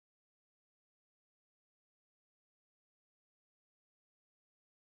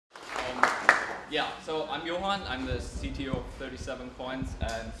Yeah, so I'm Johann, I'm the CTO of 37Coins,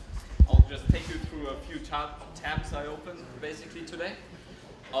 and I'll just take you through a few tabs I opened basically today.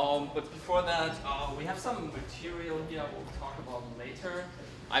 But before that, we have some material here we'll talk about later.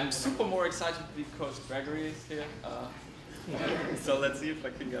 I'm super more excited because Gregory is here. So let's see if I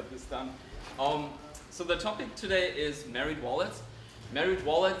can get this done. So the topic today is married wallets. Married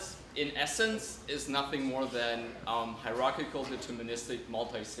wallets, in essence, is nothing more than hierarchical deterministic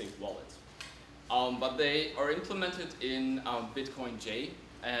multi-sig wallets. But they are implemented in Bitcoinj,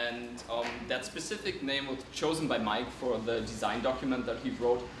 and that specific name was chosen by Mike for the design document that he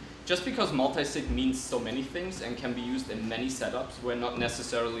wrote, just because multi-sig means so many things and can be used in many setups where not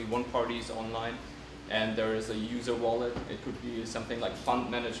necessarily one party is online and there is a user wallet. It could be something like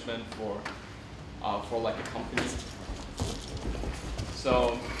fund management for like a company.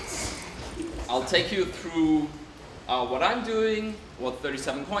 So I'll take you through what I'm doing, what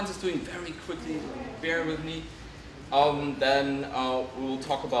 37Coins is doing very quickly, bear with me. Then we'll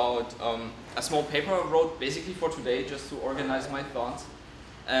talk about a small paper I wrote basically for today just to organize my thoughts.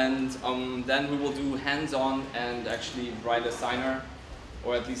 And then we will do hands-on and actually write a signer,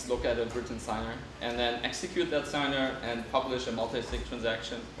 or at least look at a written signer, and then execute that signer and publish a multi-sig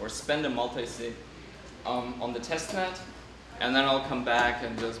transaction, or spend a multi-sig on the testnet. And then I'll come back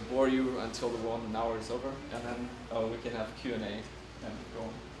and just bore you until the 1 hour is over, and then we can have Q&A and go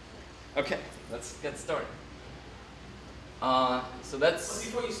on. Okay, let's get started. So that's... Well,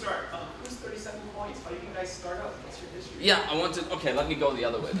 before you start, who's 37Coins? How did you guys start out? What's your history? Yeah, I wanted... Okay, let me go the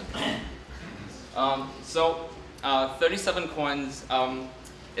other way then. 37Coins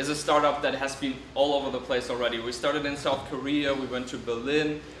is a startup that has been all over the place already. We started in South Korea, we went to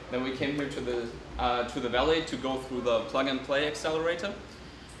Berlin, then we came here to the Valley to go through the plug-and-play accelerator.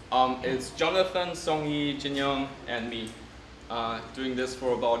 It's Jonathan, Songy, Jinyoung, and me doing this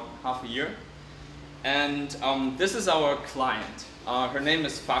for about half a year. And this is our client. Her name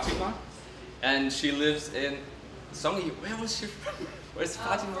is Fatima, and she lives in... Songy, where was she from? Where's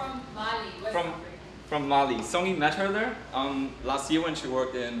Fatima? From Mali. From Mali. Songy met her there last year when she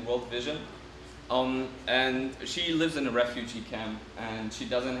worked in World Vision. And she lives in a refugee camp, and she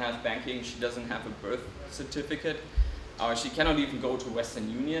doesn't have banking, she doesn't have a birth certificate. She cannot even go to Western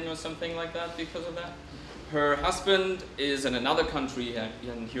Union or something like that because of that. Her husband is in another country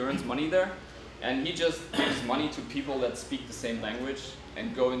and he earns money there, and he just gives money to people that speak the same language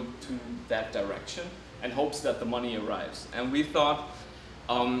and go into that direction and hopes that the money arrives. And we thought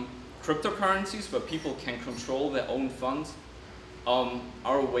cryptocurrencies where people can control their own funds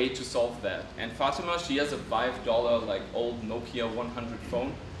are a way to solve that. And Fatima, she has a $5 like old Nokia 100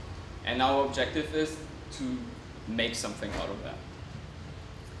 phone, and our objective is to make something out of that.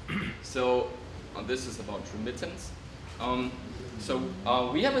 So this is about remittance.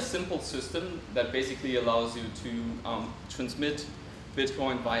 We have a simple system that basically allows you to transmit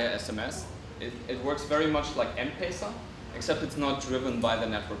Bitcoin via SMS. It works very much like M-Pesa, except it's not driven by the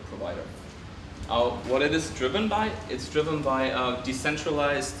network provider. What it is driven by? It's driven by a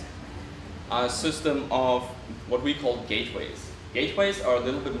decentralized system of what we call gateways. Gateways are a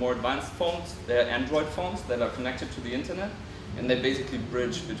little bit more advanced phones. They're Android phones that are connected to the internet, and they basically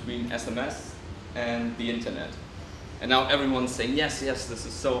bridge between SMS and the internet. And now everyone's saying, yes, yes, this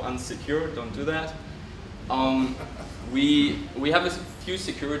is so unsecure, don't do that. We have a few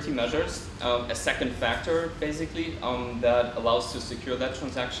security measures, a second factor basically, that allows to secure that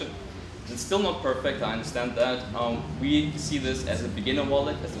transaction. It's still not perfect, I understand that. We see this as a beginner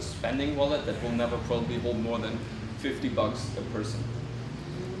wallet, as a spending wallet that will never probably hold more than $50 a person.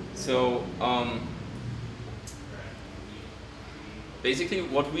 So basically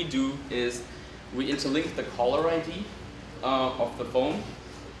what we do is we interlink the caller ID of the phone,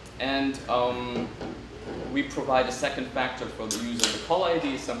 and we provide a second factor for the user. The caller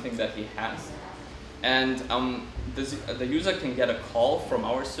ID is something that he has. And the user can get a call from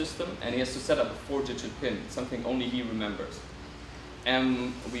our system, and he has to set up a 4-digit PIN, something only he remembers.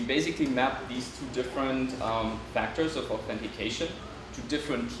 And we basically map these two different factors of authentication to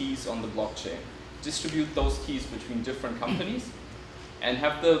different keys on the blockchain, distribute those keys between different companies, and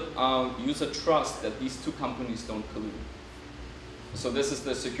have the user trust that these two companies don't collude. So this is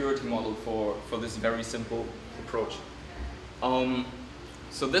the security model for this very simple approach.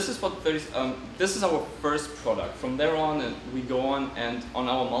 So this is what this is our first product. From there on, we go on, and on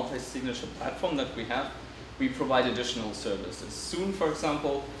our multi-signature platform that we have, we provide additional services. Soon, for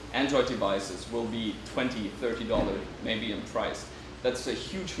example, Android devices will be $20, $30 maybe in price. That's a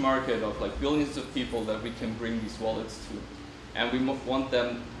huge market of like billions of people that we can bring these wallets to, and we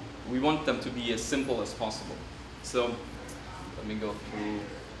want them to be as simple as possible. So let me go through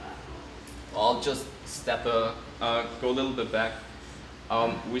I'll just go a little bit back.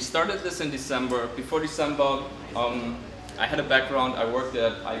 We started this in December. Before December, I had a background. I worked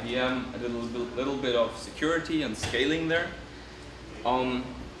at IBM. I did a little bit of security and scaling there.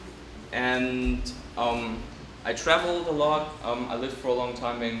 I traveled a lot. I lived for a long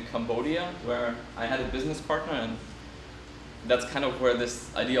time in Cambodia, where I had a business partner, and that's kind of where this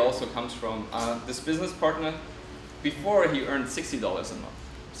idea also comes from. This business partner, before he earned $60 a month.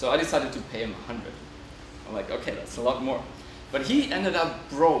 So I decided to pay him 100. I'm like, okay, that's a lot more. But he ended up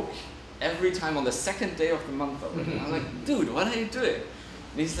broke every time on the second day of the month already. I'm like, dude, what are you doing?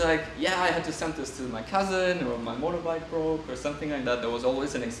 And he's like, yeah, I had to send this to my cousin, or my motorbike broke, or something like that. There was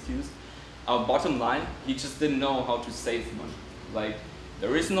always an excuse. Bottom line, he just didn't know how to save money. Like,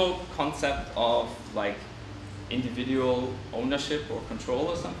 there is no concept of like individual ownership or control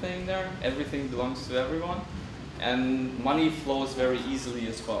or something there. Everything belongs to everyone. And money flows very easily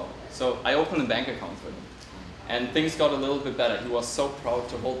as well. So I opened a bank account for him. And things got a little bit better. He was so proud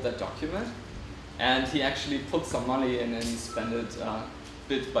to hold that document. And he actually put some money in and he spent it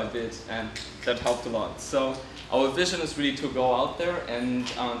bit by bit, and that helped a lot. So our vision is really to go out there and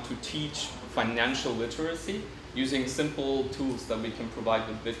to teach financial literacy using simple tools that we can provide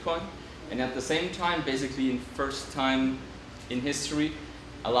with Bitcoin. And at the same time, basically in first time in history,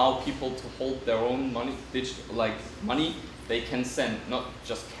 allow people to hold their own money, like money they can send, not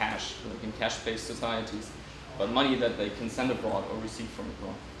just cash, like in cash-based societies, but money that they can send abroad or receive from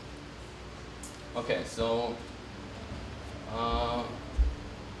abroad. Okay, so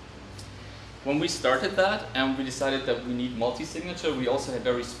when we started that and we decided that we need multi-signature, we also had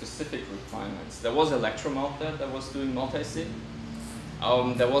very specific requirements. There was Electrum out there that was doing multi-sig.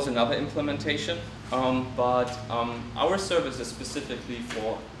 There was another implementation, but our service is specifically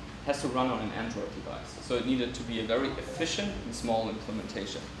has to run on an Android device. So it needed to be a very efficient and small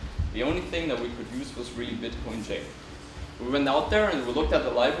implementation. The only thing that we could use was really Bitcoinj. We went out there and we looked at the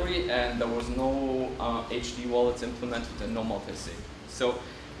library, and there was no HD wallets implemented and no multi-sig. So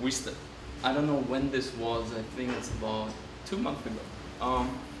I don't know when this was. I think it's about 2 months ago.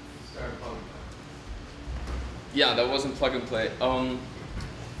 Yeah, that wasn't plug and play.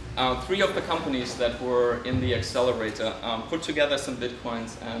 3 of the companies that were in the accelerator put together some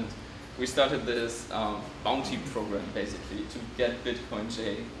Bitcoins, and we started this bounty program basically to get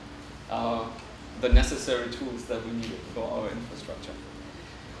Bitcoinj the necessary tools that we needed for our infrastructure.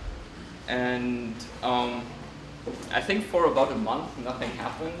 And I think for about a month, nothing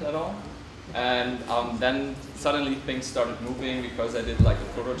happened at all. And then suddenly things started moving because I did like a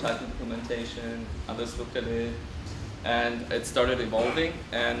prototype implementation, others looked at it, and it started evolving.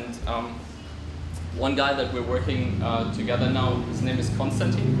 And one guy that we're working together now, his name is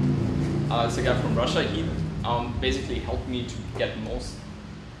Konstantin. It's a guy from Russia. He basically helped me to get most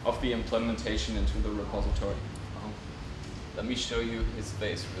of the implementation into the repository. Let me show you his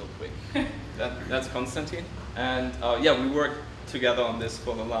face real quick. That's Konstantin. And yeah, we worked together on this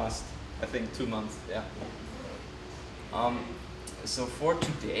for the last, I think, 2 months. Yeah. So for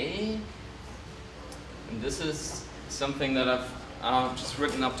today, and this is something that I've just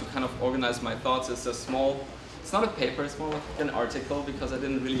written up to kind of organize my thoughts. It's a small, it's not a paper, it's more like an article because I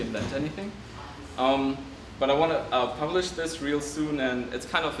didn't really invent anything. But I want to publish this real soon, and it's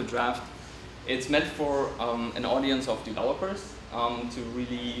kind of a draft. It's meant for an audience of developers to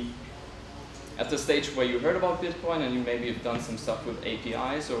really, at the stage where you heard about Bitcoin and you maybe have done some stuff with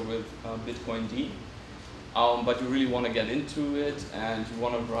APIs or with Bitcoinj, but you really want to get into it and you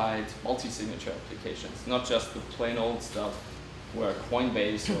want to write multi-signature applications, not just the plain old stuff where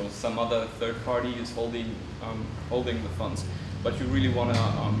Coinbase or some other third party is holding the funds, but you really want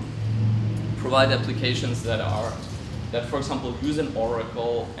to provide applications that for example, use an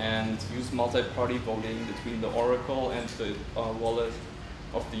oracle and use multi-party voting between the oracle and the wallet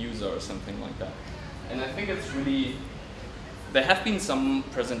of the user or something like that. And I think it's really, there have been some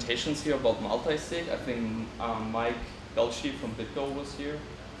presentations here about multi-sig. I think Mike Belchi from BitGo was here.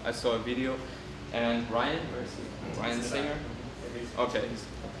 I saw a video. And Ryan, where is he? Ryan Singer? Okay.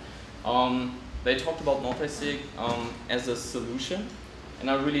 They talked about multi-sig as a solution. And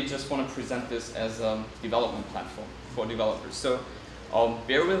I really just want to present this as a development platform for developers. So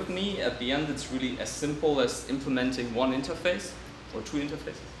bear with me. At the end, it's really as simple as implementing one interface or 2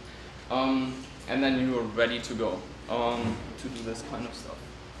 interfaces. And then you're ready to go to do this kind of stuff.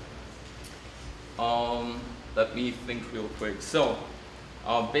 Let me think real quick. So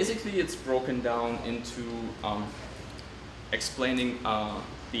basically, it's broken down into explaining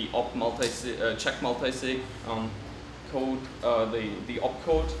the check multisig code, the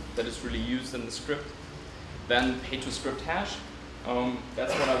opcode that is really used in the script, then pay to script hash,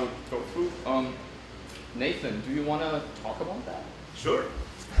 That's what I would go through. Nathan, do you want to talk about that? Sure,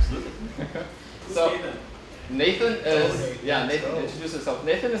 absolutely. So, Nathan is, Nathan, introduce yourself.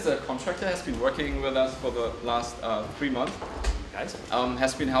 Nathan is a contractor, has been working with us for the last 3 months. Guys,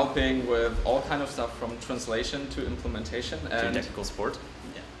 has been helping with all kind of stuff from translation to implementation. And technical support.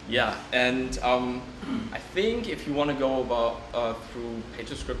 Yeah, and I think if you want to go about through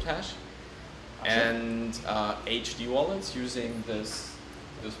PageScript hash and HD wallets using this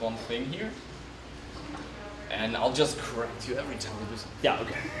one thing here, and I'll just correct you every time you do something. Yeah,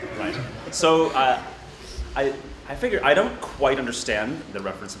 okay, right. So I figure I don't quite understand the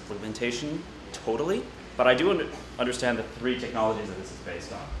reference implementation totally, but I do understand the 3 technologies that this is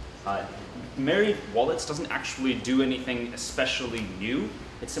based on. Married wallets doesn't actually do anything especially new.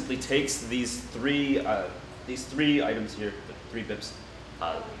 It simply takes these three items here, the 3 bips,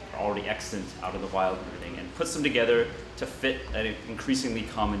 are already extant out of the wild and everything, and puts them together to fit an increasingly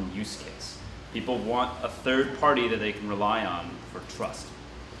common use case. People want a third party that they can rely on for trust.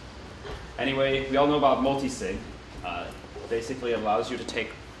 Anyway, we all know about multisig. Basically allows you to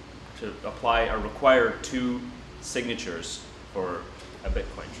apply or require 2 signatures for a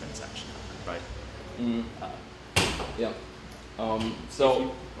Bitcoin transaction, right? Yeah.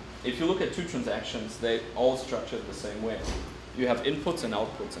 So if you look at 2 transactions, they all structured the same way. You have inputs and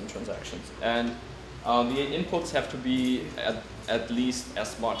outputs in transactions, and the inputs have to be at least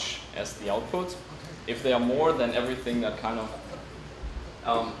as much as the outputs. If they are more, then everything that kind of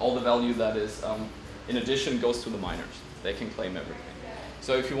all the value that is in addition goes to the miners. They can claim everything.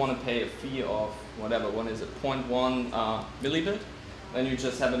 So if you want to pay a fee of whatever, what is it, 0.1 millibit, then you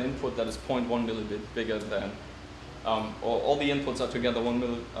just have an input that is 0.1 millibit bigger than, all the inputs are together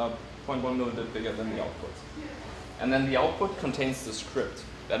 0.1 millibit bigger than the outputs. And then the output contains the script.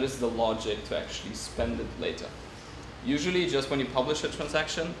 That is the logic to actually spend it later. Usually just when you publish a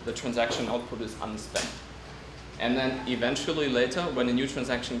transaction, the transaction output is unspent. And then eventually later, when a new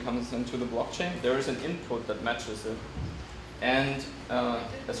transaction comes into the blockchain, there is an input that matches it and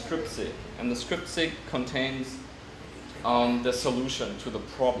a script sig. And the script sig contains the solution to the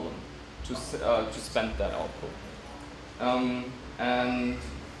problem to spend that output. And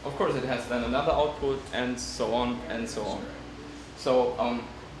of course it has then another output and so on and so on. So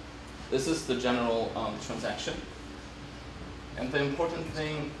this is the general transaction. And the important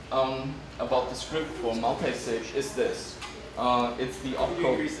thing about the script for multisig is this. It's the opcode. Can you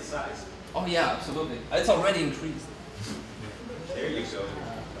increase the size? Oh yeah, absolutely. It's already increased. There you go.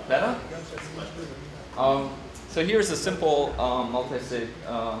 Better? So here's a simple multisig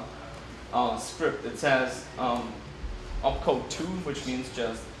script. It says opcode 2, which means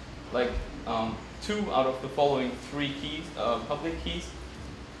just like 2 out of the following 3 keys, public keys.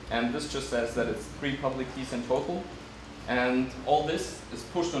 And this just says that it's 3 public keys in total. And all this is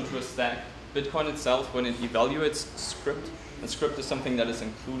pushed onto a stack. Bitcoin itself, when it evaluates script, and script is something that is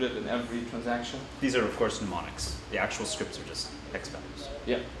included in every transaction. These are, of course, mnemonics. The actual scripts are just hex values.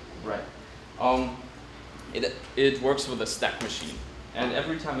 Yeah, right. It works with a stack machine. And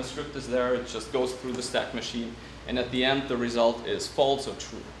every time a script is there, it just goes through the stack machine. And at the end, the result is false or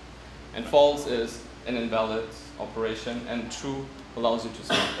true. And false is an invalid operation, and true allows you to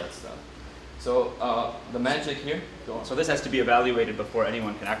spend that stuff. So the magic here, go on. So this has to be evaluated before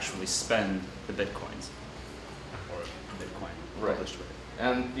anyone can actually spend the Bitcoins, or Bitcoin published with it.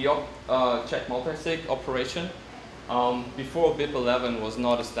 And the check multisig operation, before BIP 11 was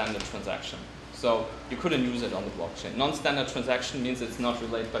not a standard transaction. So you couldn't use it on the blockchain. Non-standard transaction means it's not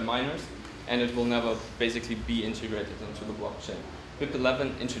relayed by miners, and it will never basically be integrated into the blockchain. BIP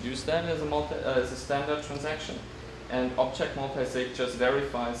 11 introduced that as a standard transaction. And object multisig just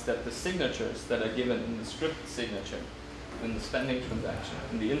verifies that the signatures that are given in the script signature, in the spending transaction,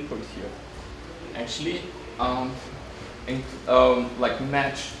 in the input here, actually like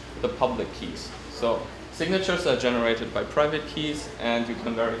match the public keys. So signatures are generated by private keys, and you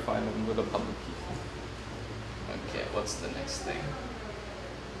can verify them with a public key. Okay, what's the next thing?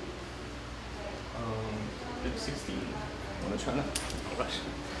 BIP 16. Want to try that?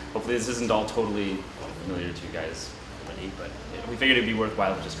 Hopefully this isn't all totally familiar to you guys already, but we figured it'd be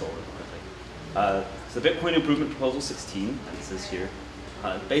worthwhile to just go over it quickly. So the Bitcoin Improvement Proposal 16, as it says here,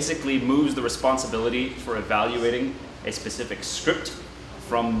 basically moves the responsibility for evaluating a specific script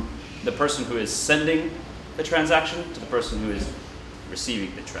from the person who is sending the transaction to the person who is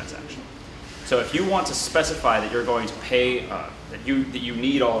receiving the transaction. So if you want to specify that you're going to pay, that you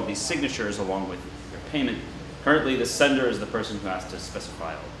need all of these signatures along with your payment, currently the sender is the person who has to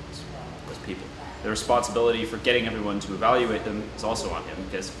specify all of those people. The responsibility for getting everyone to evaluate them is also on him,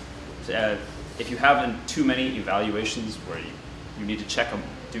 because if you have too many evaluations where you need to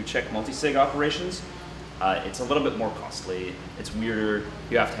do check multi-sig operations. It's a little bit more costly. It's weirder.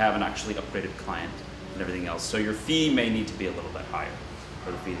 You have to have an actually upgraded client and everything else. So your fee may need to be a little bit higher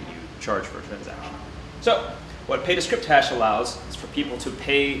for the fee that you charge for a transaction. So what pay-to-script hash allows is for people to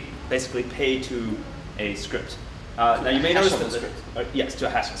basically pay to a script. Now you may notice that yes, to a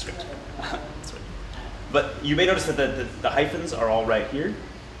hash of a script. That's right. But you may notice that the hyphens are all right here.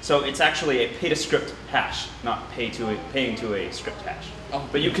 So it's actually a pay-to-script hash, not paying to a script hash. Oh,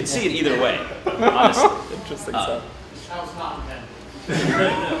 but you can see it either way, honestly. Interesting stuff. That was not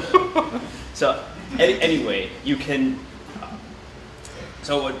intended. So anyway, you can.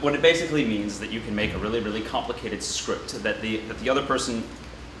 So what it basically means is that you can make a really, really complicated script that the other person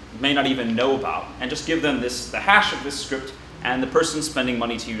may not even know about, and just give them the hash of this script, and the person spending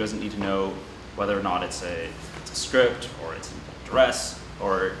money to you doesn't need to know whether or not it's a script or it's an address,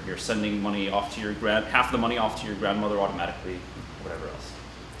 or you're sending money off to your half the money off to your grandmother automatically, whatever else.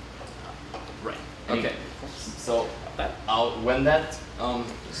 Right. Okay. So when that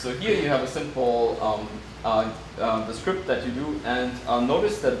so here you have a simple the script that you do, and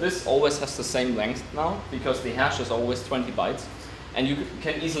notice that this always has the same length now because the hash is always 20 bytes, and you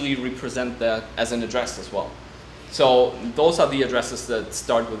can easily represent that as an address as well. So those are the addresses that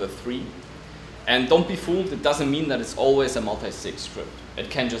start with a 3. And don't be fooled, it doesn't mean that it's always a multi-sig script. It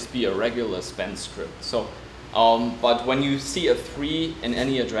can just be a regular spend script. So, but when you see a 3 in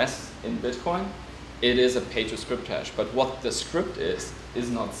any address in Bitcoin, it is a pay-to-script hash. But what the script is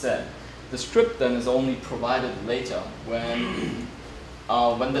not said. The script then is only provided later when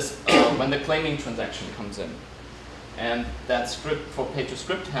the claiming transaction comes in. And that script for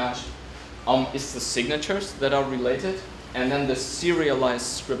pay-to-script hash is the signatures that are related, and then the serialized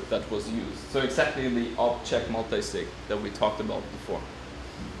script that was used. So exactly the op check multi-sig that we talked about before.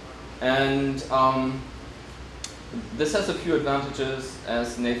 And this has a few advantages,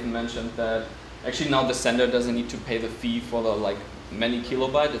 as Nathan mentioned, that actually now the sender doesn't need to pay the fee for the many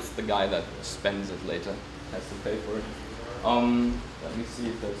kilobyte. It's the guy that spends it later has to pay for it. Let me see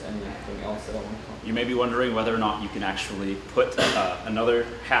if there's anything else that I want to talk about. You may be wondering whether or not you can actually put another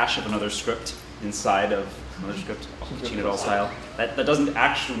hash of another script inside of another script, Cheat-it-all style. That doesn't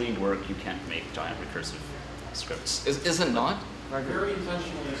actually work. You can't make giant recursive scripts. Is it not? Very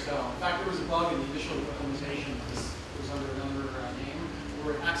intentionally so. In fact, there was a bug in the initial implementation. This was under another name,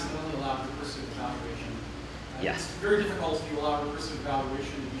 where it accidentally allowed recursive evaluation. Yes. It's very difficult if you allow recursive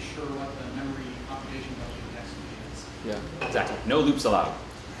evaluation to be sure what the memory computation budget of the execution is. Yeah, exactly. No loops allowed.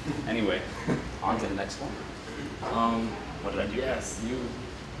 Anyway, on to the next one. What did I do? Yes, you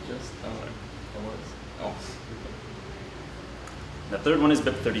just. Oh. The third one is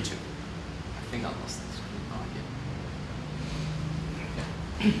BIP32. I think I lost this. Oh,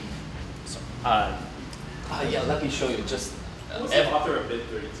 yeah. So, yeah, let me show you. Just. Who's the author of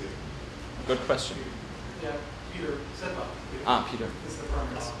BIP32? Good question. Yeah, Peter said Peter. It's the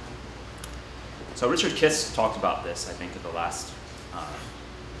primary author. So Richard Kiss talked about this, I think, at the last.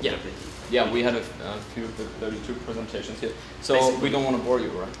 Yeah, we had a few BIP32 presentations here. So basically, we don't want to bore you,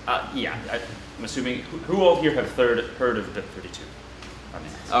 right? Yeah, I'm assuming. Who all here have heard of BIP32?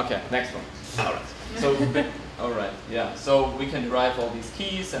 Okay, next one. All right. So, all right, yeah. So we can derive all these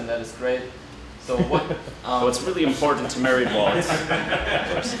keys, and that is great. So what? What's really important to married wallets?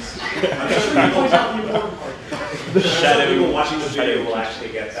 Shadow people watching the video will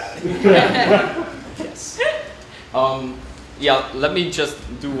actually get that. Yes. Yeah, let me just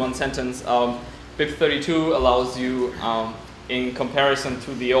do one sentence. BIP32 allows you, in comparison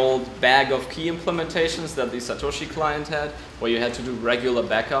to the old bag of key implementations that the Satoshi client had, where you had to do regular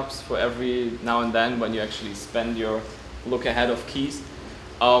backups for every now and then when you actually spend your look ahead of keys.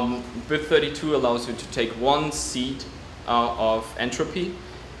 BIP32 allows you to take one seed of entropy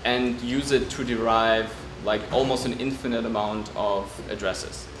and use it to derive almost an infinite amount of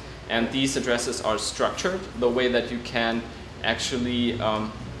addresses. And these addresses are structured the way that you can actually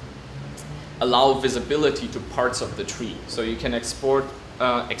allow visibility to parts of the tree. So you can export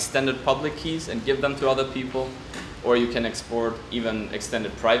extended public keys and give them to other people, or you can export even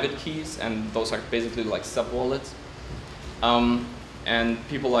extended private keys, and those are basically like sub-wallets. And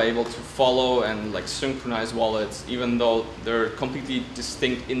people are able to follow and synchronize wallets, even though they're completely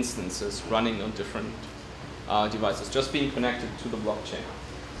distinct instances running on different devices, just being connected to the blockchain.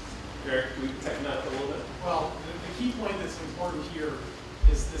 Eric, can we tighten that up a little bit? Well, the key point that's important here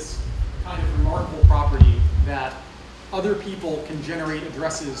is this kind of remarkable property that other people can generate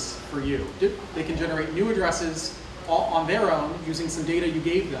addresses for you. They can generate new addresses on their own using some data you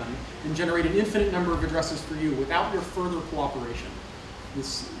gave them and generate an infinite number of addresses for you without your further cooperation.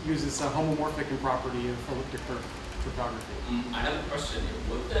 This uses a homomorphic property of elliptic curve. cryptography. I have a question here.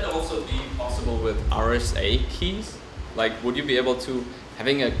 Would that also be possible with RSA keys? Like, would you be able to,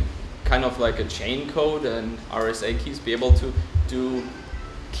 having a kind of like a chain code and RSA keys, be able to do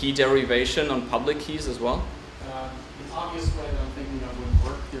key derivation on public keys as well? The obvious way that I'm thinking of wouldn't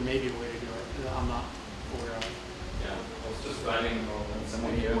work. There may be a way to do it that I'm not aware of. Yeah, I was just writing about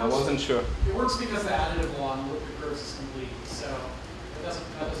someone here and I wasn't sure. It works because the additive law on the curves is complete, so that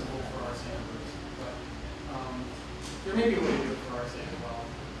doesn't hold for RSA numbers. But there may be a way to do it for RSA as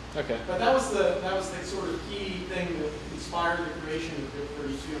well. Okay. But that was the sort of key thing that inspired the creation of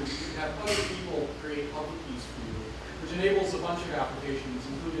BIP32. You have other people create public keys for you, which enables a bunch of applications,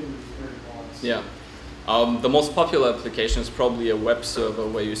 including the security wallets. Yeah. The most popular application is probably a web server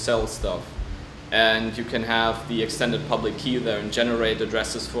where you sell stuff. And you can have the extended public key there and generate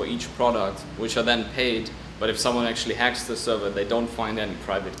addresses for each product, which are then paid. But if someone actually hacks the server, they don't find any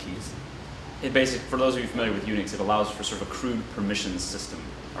private keys. It basically, for those of you familiar with Unix, it allows for sort of a crude permissions system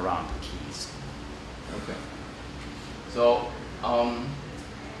around keys. Okay. So,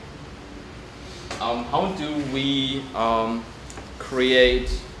 how do we create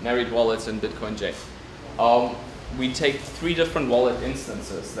married wallets in Bitcoinj? We take 3 different wallet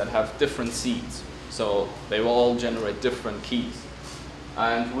instances that have different seeds. So they will all generate different keys.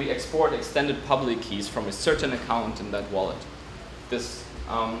 And we export extended public keys from a certain account in that wallet.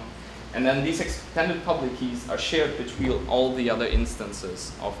 And then these extended public keys are shared between all the other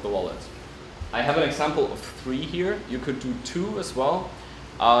instances of the wallet. I have an example of 3 here. You could do 2 as well.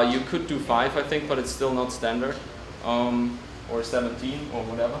 You could do 5, I think, but it's still not standard. Or 17 or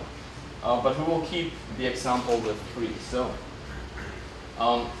whatever. But we will keep the example with 3. So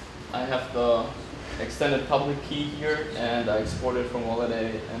I have the extended public key here, and I export it from wallet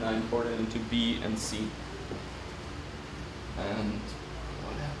A, and I import it into B and C. And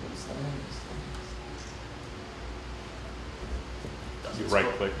what happens then? You right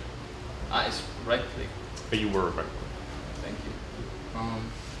click. It's right click. But you were right click. Thank you.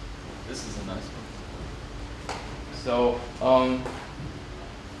 This is a nice one. So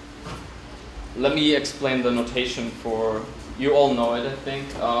let me explain the notation for, you all know it, I think.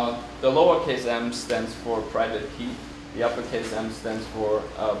 The lowercase m stands for private key. The uppercase m stands for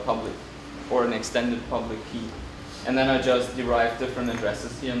public, or an extended public key. And then I just derive different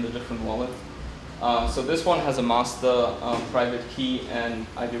addresses here in the different wallet. So this one has a master private key, and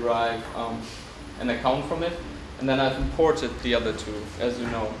I derive an account from it. And then I've imported the other 2, as you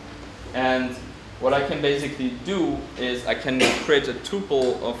know. And what I can basically do is I can create a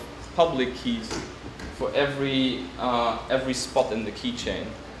tuple of public keys for every spot in the keychain.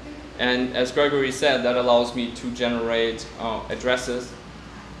 And as Gregory said, that allows me to generate addresses.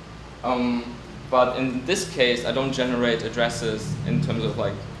 But in this case, I don't generate addresses in terms of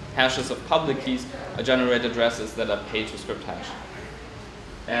like hashes of public keys. I generate addresses that are paid to script hash.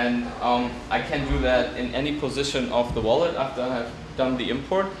 And I can do that in any position of the wallet after I've done the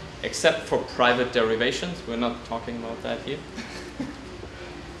import, except for private derivations. We're not talking about that here.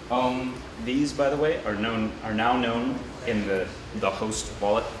 These, by the way, are now known in the host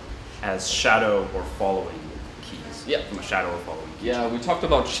wallet as shadow or following keys. Yeah. From a shadow or following key. Yeah, we talked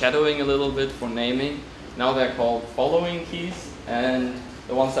about shadowing a little bit for naming. Now they're called following keys, and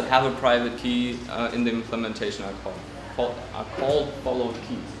the ones that have a private key in the implementation are called followed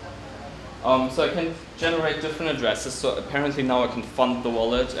keys. So I can generate different addresses. So apparently now I can fund the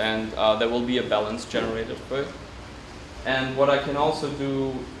wallet, and there will be a balance generated for it. And what I can also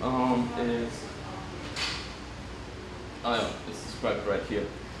do it's described right here.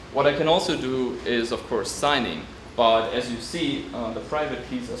 What I can also do is, of course, signing. But as you see, the private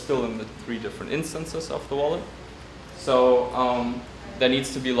keys are still in the 3 different instances of the wallet. So there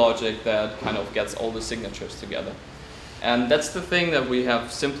needs to be logic that kind of gets all the signatures together. And that's the thing that we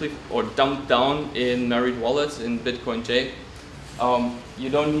have simply or dumped down in married wallets in Bitcoinj. You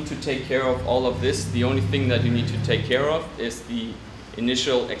don't need to take care of all of this. The only thing that you need to take care of is the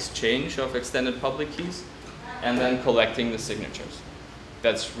initial exchange of extended public keys and then collecting the signatures.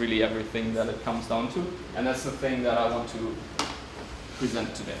 That's really everything that it comes down to. And that's the thing that I want to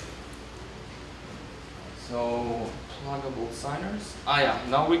present today. So, pluggable signers.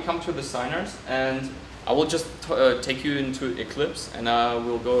 Now we come to the signers, and I will just take you into Eclipse, and I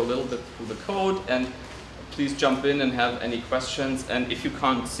will go a little bit through the code, and please jump in and have any questions. And if you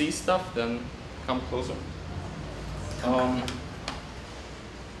can't see stuff, then come closer.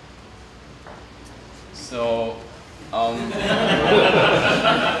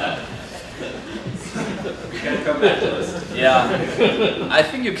 Yeah, I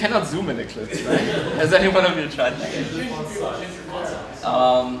think you cannot zoom in Eclipse, right? Has anyone of you tried that?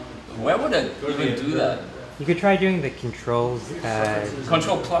 Where would I even do that? You could try doing the controls.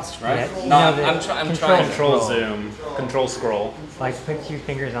 Control plus, right? Yeah, No, no, I'm control trying. Control zoom, control scroll. Like put your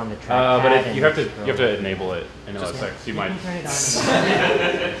fingers on the trackpad. But and you have scroll. to enable it in OS X. You might. You can turn it on.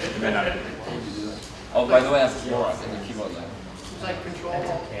 You may not. Oh, by the way, I have 4 in the keyboard line. It's like control.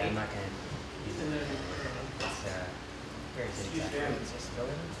 That's okay. I'm not gonna use it. It's where is it exactly? It's just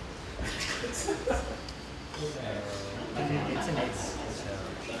okay, it's an X. So.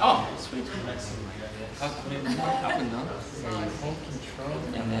 Oh, sweet. Up and down. So you hold control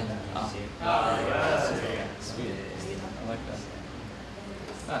And then up. Sweet. I like that.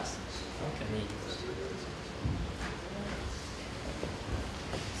 Nice. Okay.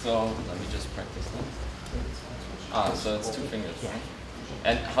 So let me just practice that. So it's 2 fingers, right?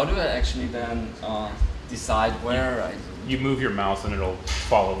 And how do I actually then decide where I... You move your mouse and it'll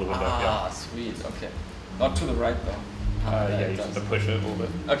follow the window. Ah, sweet. Okay. Not to the right though. Yeah, you just have to push it a little bit.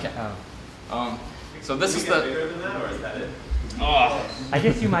 Okay. So this is the... Bigger than that, or is that it? Oh. I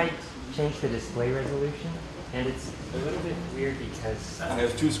guess you might change the display resolution, and it's a little bit weird because I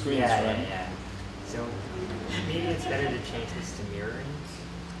have 2 screens, yeah, right? yeah, yeah. So maybe it's better to change this to mirroring.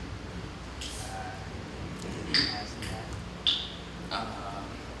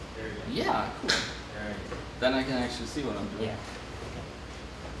 Yeah, cool. Then I can actually see what I'm doing. Yeah.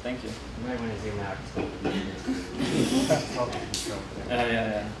 Thank you. You might want to zoom out.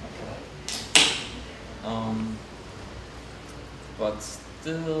 Yeah. Okay. But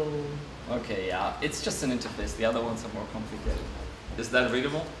still, okay, yeah. It's just an interface. The other ones are more complicated. Is that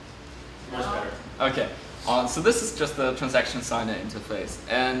readable? Much better. Okay. So this is just the transaction signer interface,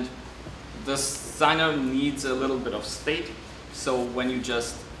 and the signer needs a little bit of state. So when you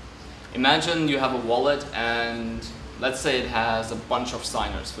just imagine you have a wallet, and let's say it has a bunch of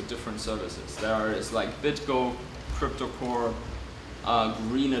signers for different services. There is like BitGo, CryptoCore,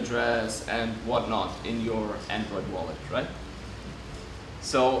 green address, and whatnot in your Android wallet, right?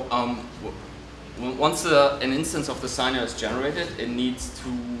 So once an instance of the signer is generated, it needs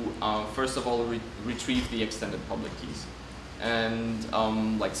to first of all retrieve the extended public keys, and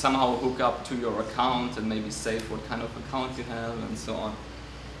like somehow hook up to your account and maybe save what kind of account you have and so on.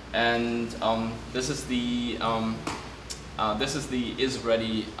 And this is the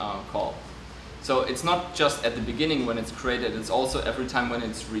isReady call. So it's not just at the beginning when it's created, it's also every time when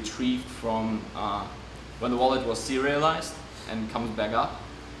it's retrieved from when the wallet was serialized and comes back up.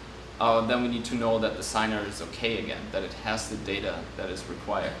 Then we need to know that the signer is okay again, that it has the data that is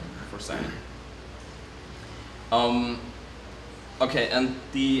required for signing. Okay, and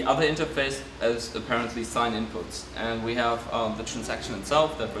the other interface is apparently sign inputs. And we have the transaction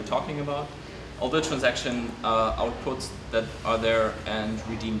itself that we're talking about, all the transaction outputs that are there, and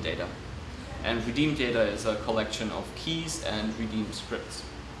redeem data. And redeem data is a collection of keys and redeem scripts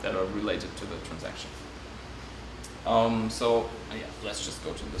that are related to the transaction. So yeah, let's just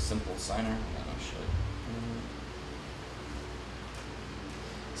go to the simple signer and I'll show you.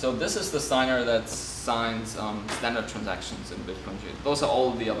 So this is the signer that signs standard transactions in Bitcoinj. Those are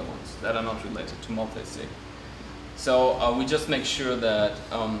all the other ones that are not related to multi-sig. So we just make sure that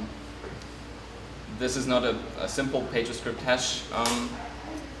this is not a simple page-to-script hash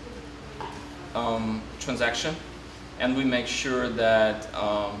transaction, and we make sure that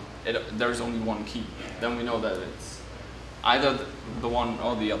there's only one key. Then we know that it's either the one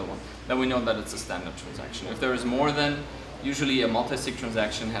or the other one. Then we know that it's a standard transaction. If there is more than, usually a multi-sig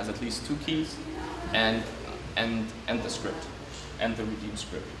transaction has at least 2 keys and the script and the redeem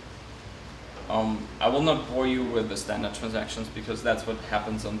script. I will not bore you with the standard transactions because that's what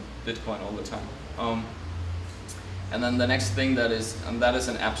happens on Bitcoin all the time. And then the next thing that is an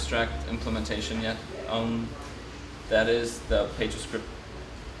abstract implementation yet. That is the page-to-script.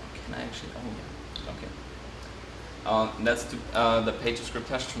 Can I actually? Oh yeah. Okay. That's the page-to-script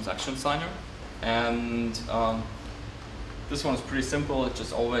hash transaction signer, and this one is pretty simple. It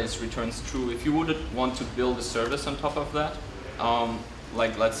just always returns true. If you would want to build a service on top of that,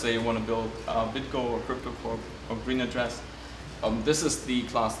 like let's say you want to build BitGo or CryptoCore or green address, this is the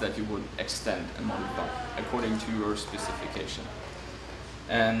class that you would extend and modify according to your specification.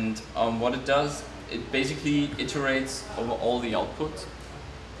 And what it does, it basically iterates over all the outputs,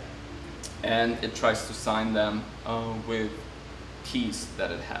 and it tries to sign them with keys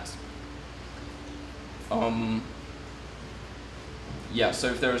that it has. Yeah, so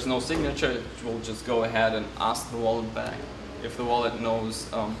if there is no signature, it will just go ahead and ask the wallet back if the wallet knows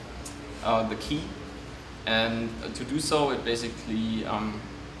the key. And to do so, it basically,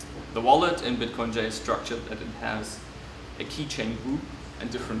 the wallet in Bitcoinj is structured that it has a keychain group and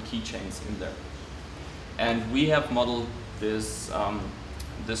different keychains in there. And we have modeled this,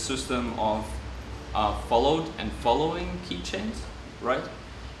 this system of followed and following keychains, right?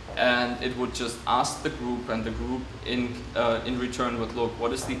 And it would just ask the group, and the group in return would look,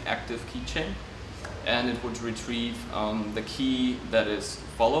 what is the active keychain? And it would retrieve the key that is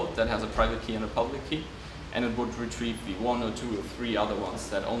followed, that has a private key and a public key, and it would retrieve the 1 or 2 or 3 other ones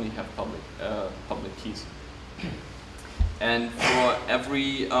that only have public keys. And for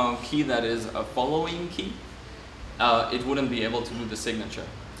every key that is a following key, it wouldn't be able to do the signature.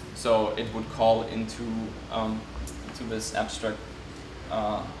 So it would call into this abstract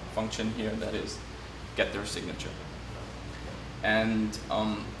function here, that is get their signature. And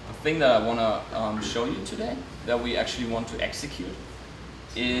the thing that I want to show you today that we actually want to execute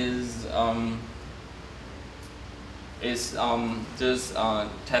is this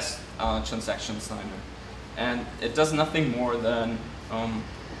test transaction signer. And it does nothing more than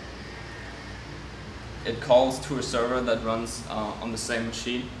it calls to a server that runs on the same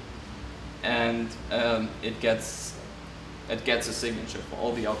machine, and it gets a signature for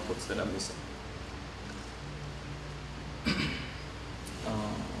all the outputs that are missing.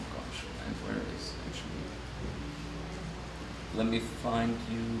 Oh gosh, and where is actually? Let me find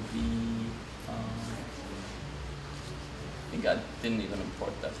you the. I think I didn't even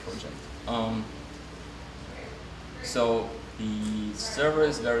import that project. So the server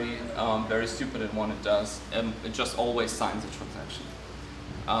is very stupid in what it does, and it just always signs a transaction.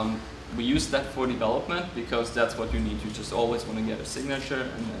 We use that for development because that's what you need. You just always want to get a signature,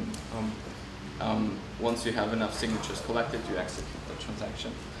 and then once you have enough signatures collected, you execute the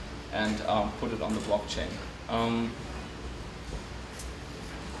transaction and put it on the blockchain.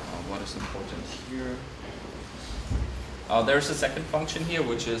 What is important here? There's a second function here,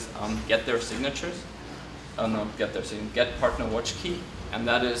 which is get their signatures. Get partner watch key, and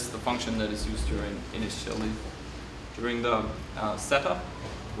that is the function that is used during the setup,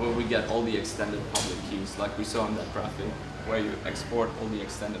 where we get all the extended public keys, like we saw in that graphic, where you export all the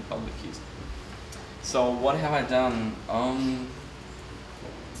extended public keys. So what have I done?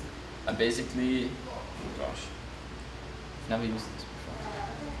 I basically, oh gosh, never used this before.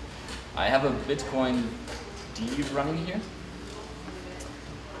 I have a Bitcoinj running here.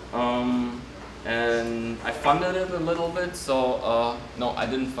 And I funded it a little bit, so no, I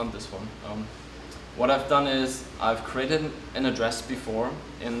didn't fund this one. What I've done is I've created an address before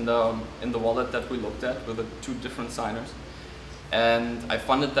in the wallet that we looked at with the 2 different signers, and I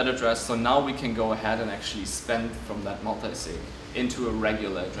funded that address, so now we can go ahead and actually spend from that multi-sig into a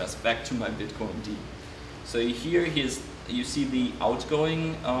regular address back to my Bitcoinj. So here you see the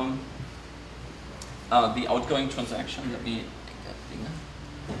outgoing transaction. Let me take that thing up.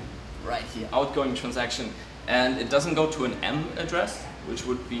 Right here, outgoing transaction, and it doesn't go to an M address, which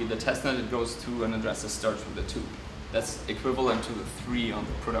would be the testnet. It goes to an address that starts with a 2. That's equivalent to the 3 on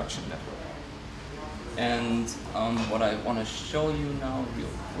the production network. And what I want to show you now real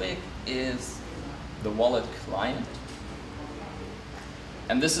quick is the wallet client.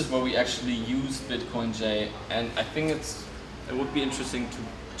 And this is where we actually use Bitcoinj, and I think it would be interesting to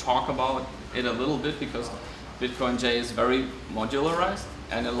talk about it a little bit, because Bitcoinj is very modularized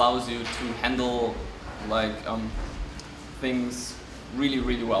and allows you to handle like things really,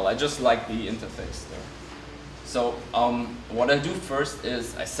 really well. I just like the interface there. So what I do first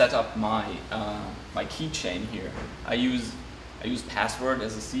is I set up my my keychain here. I use password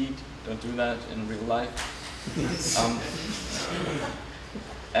as a seed. Don't do that in real life.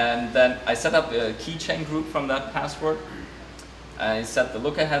 And then I set up a keychain group from that password. I set the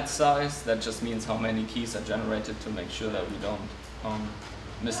look-ahead size. That just means how many keys are generated to make sure that we don't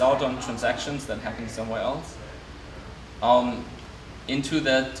miss out on transactions that happen somewhere else. Into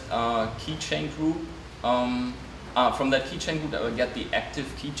that keychain group, from that keychain group, I will get the active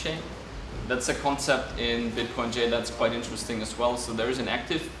keychain. That's a concept in Bitcoinj that's quite interesting as well. So there is an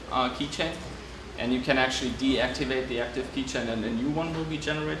active keychain, and you can actually deactivate the active keychain, and a new one will be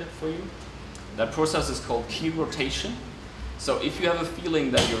generated for you. That process is called key rotation. So if you have a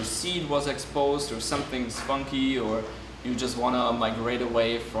feeling that your seed was exposed or something's funky, or you just want to migrate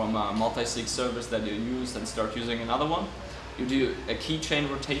away from a multi-sig service that you use and start using another one, you do a keychain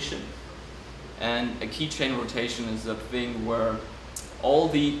rotation. And a keychain rotation is a thing where all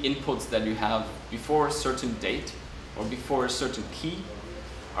the inputs that you have before a certain date or before a certain key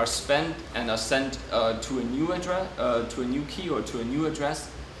are spent and are sent to a new address, to a new key or to a new address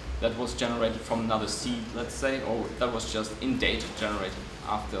that was generated from another seed, let's say, or that was just in date generated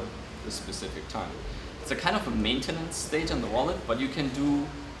after the specific time. It's a kind of a maintenance state in the wallet, but you can do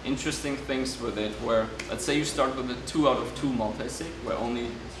interesting things with it where, let's say you start with a 2 out of 2 multi-sig, where only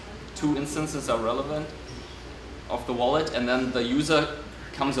 2 instances are relevant of the wallet, and then the user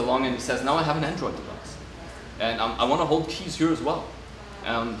comes along and he says, now I have an Android device. And I want to hold keys here as well.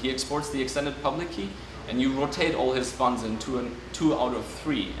 He exports the extended public key, and you rotate all his funds into 2 out of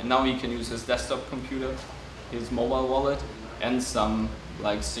 3. And now he can use his desktop computer, his mobile wallet, and some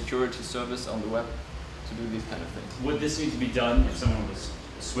like security service on the web to do these kind of things. Would this need to be done if someone was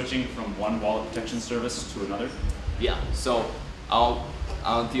switching from one wallet protection service to another? Yeah, so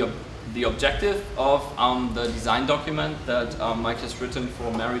the objective of the design document that Mike has written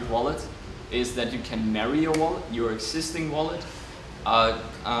for married wallets is that you can marry your existing wallet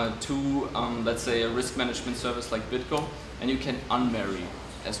to, let's say, a risk management service like Bitcoinj, and you can unmarry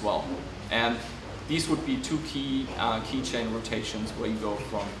as well. And these would be 2 keychain rotations where you go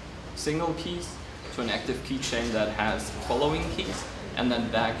from single keys to an active keychain that has following keys, and then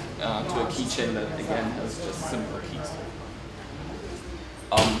back to a keychain that again has just simple keys.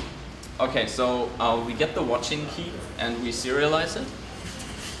 Okay, so we get the watching key and we serialize it.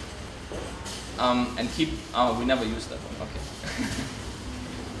 And keep, we never use that one, okay.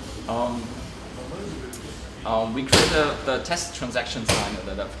 We create the test transaction signer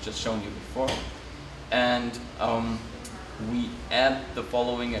that I've just shown you before. And we add the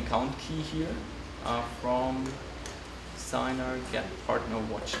following account key here from signer get partner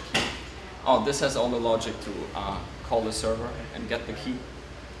watch key. Oh, this has all the logic to call the server and get the key.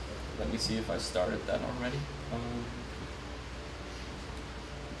 Let me see if I started that already.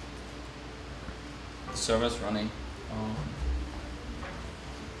 The server's running.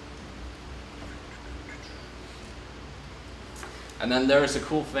 And then there is a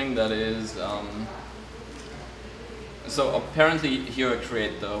cool thing that is, so apparently here I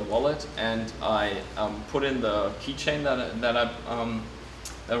create the wallet and I put in the keychain that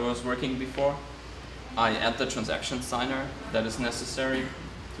I was working before. I add the transaction signer that is necessary.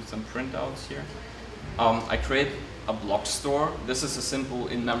 Do some printouts here. I create a block store. This is a simple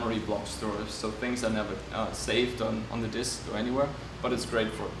in-memory block store, so things are never saved on the disk or anywhere, but it's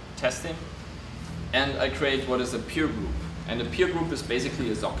great for testing. And I create what is a peer group. And a peer group is basically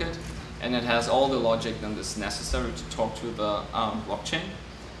a socket, and it has all the logic that is necessary to talk to the blockchain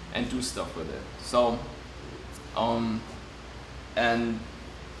and do stuff with it. So, and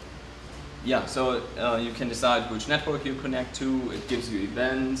yeah, so you can decide which network you connect to. It gives you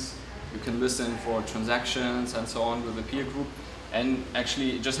events. You can listen for transactions and so on with a peer group. And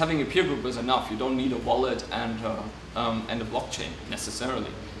actually, just having a peer group is enough. You don't need a wallet and a blockchain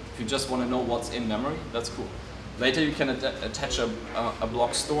necessarily. If you just want to know what's in memory, that's cool. Later, you can attach a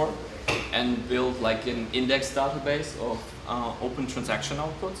block store and build like an index database of open transaction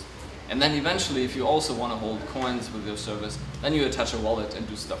outputs. And then eventually, if you also want to hold coins with your service, then you attach a wallet and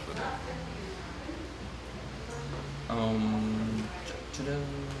do stuff with it.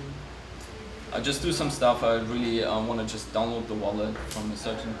 I just do some stuff. I really want to just download the wallet from a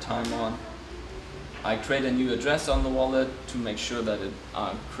certain time on. I create a new address on the wallet to make sure that it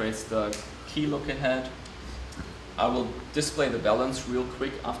creates the key look ahead. I will display the balance real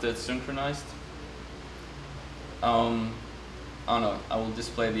quick after it's synchronized. Oh no, I will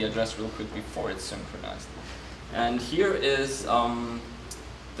display the address real quick before it's synchronized. And here is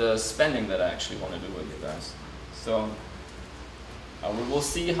the spending that I actually want to do with you guys. So we will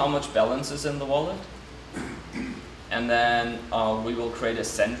see how much balance is in the wallet. And then we will create a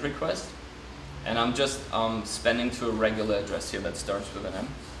send request. And I'm just spending to a regular address here that starts with an M.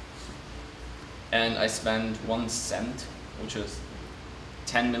 And I spend 1 cent, which is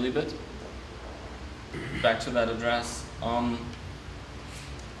 10 millibit, back to that address. I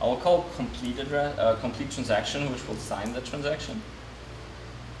will call complete transaction, which will sign the transaction.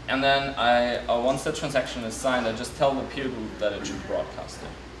 And then once the transaction is signed, I just tell the peer group that it should broadcast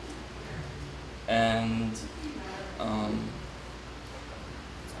it. And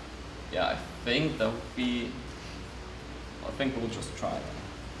yeah, I think that would be. I think we'll just try that.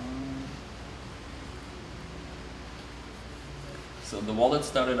 So the wallet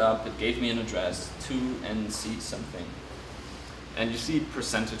started up, it gave me an address, 2NC something. And you see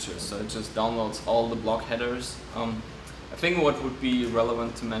percentages, so it just downloads all the block headers. I think what would be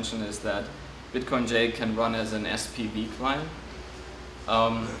relevant to mention is that Bitcoinj can run as an SPV client,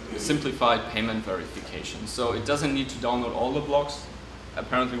 simplified payment verification. So it doesn't need to download all the blocks.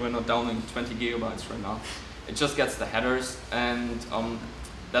 Apparently we're not downloading 20 gigabytes right now. It just gets the headers, and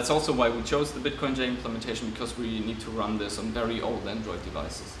that's also why we chose the Bitcoinj implementation, because we need to run this on very old Android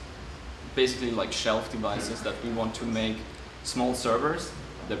devices. Basically like shelf devices that we want to make small servers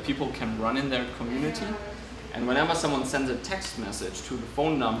that people can run in their community. And whenever someone sends a text message to the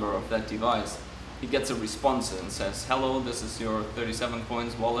phone number of that device, he gets a response and says, hello, this is your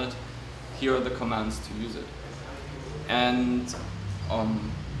 37Coins wallet. Here are the commands to use it. And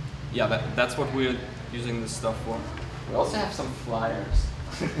yeah, that's what we're using this stuff for. We also have some flyers.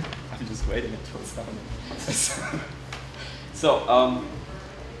 I'm just waiting until it's done. So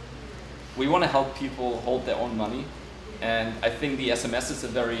we want to help people hold their own money, and I think the SMS is a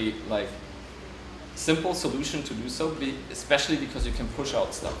very simple solution to do so, especially because you can push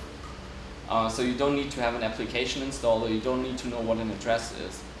out stuff. So you don't need to have an application installed, or you don't need to know what an address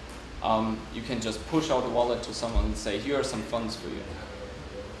is. You can just push out a wallet to someone and say, here are some funds for you.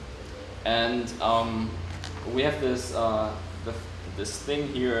 And we have this this thing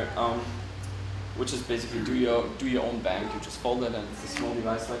here, which is basically do your own bank. You just fold it, and it's a small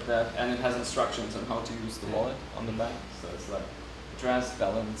device like that, and it has instructions on how to use the wallet on the back. So it's like address,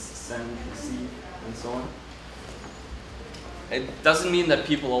 balance, send, receive, and so on. It doesn't mean that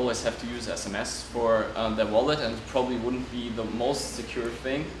people always have to use SMS for their wallet, and it probably wouldn't be the most secure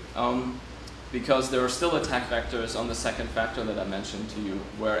thing, because there are still attack vectors on the second factor that I mentioned to you,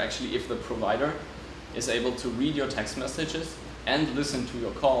 where actually if the provider is able to read your text messages and listen to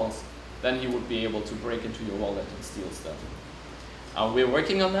your calls, then he would be able to break into your wallet and steal stuff. We're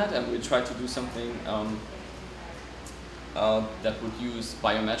working on that, and we try to do something that would use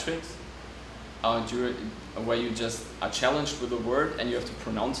biometrics, where you just are challenged with a word and you have to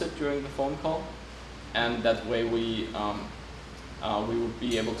pronounce it during the phone call, and that way we would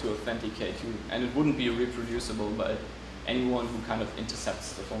be able to authenticate you, and it wouldn't be reproducible by anyone who kind of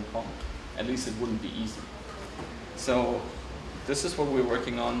intercepts the phone call. At least it wouldn't be easy. So this is what we're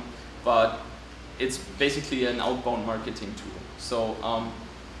working on, but it's basically an outbound marketing tool. So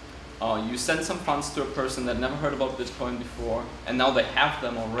you send some funds to a person that never heard about Bitcoin before, and now they have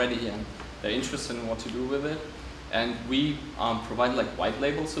them already, and they're interested in what to do with it. And we provide white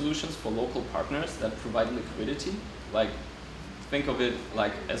label solutions for local partners that provide liquidity. Think of it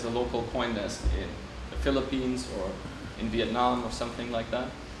as a local coin desk in the Philippines or in Vietnam or something like that.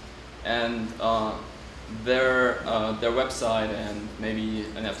 And their website and maybe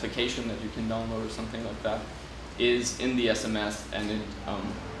an application that you can download or something like that is in the SMS, and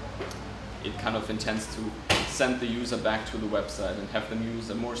it kind of intends to send the user back to the website and have them use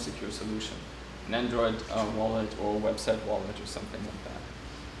a more secure solution, an Android wallet or a website wallet or something like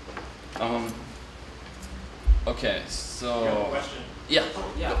that. Okay, so You have a question? yeah.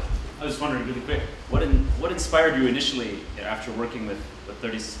 Yeah. I was wondering really quick, what inspired you initially after working with the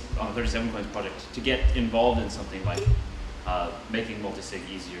 37Coins project to get involved in something like making multisig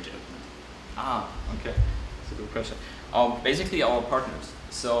easier to implement? Okay. That's a good question. Basically our partners.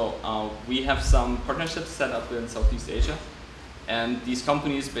 So we have some partnerships set up in Southeast Asia, and these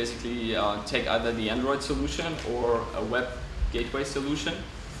companies basically take either the Android solution or a web gateway solution,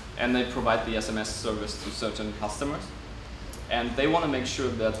 and they provide the SMS service to certain customers. And they want to make sure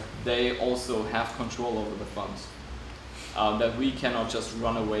that they also have control over the funds, that we cannot just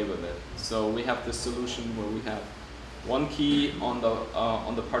run away with it. So we have this solution where we have one key on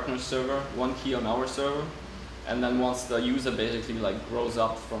the partner server, one key on our server, and then once the user basically grows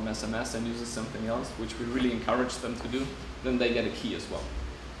up from SMS and uses something else, which we really encourage them to do, then they get a key as well.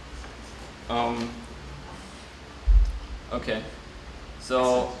 Okay,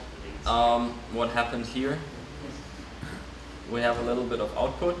 so what happened here? We have a little bit of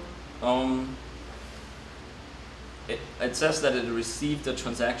output. It says that it received a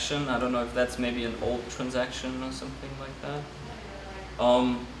transaction. I don't know if that's maybe an old transaction or something like that.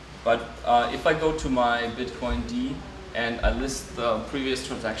 But if I go to my Bitcoinj and I list the previous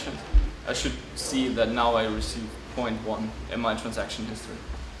transactions, I should see that now I received 0.1 in my transaction history.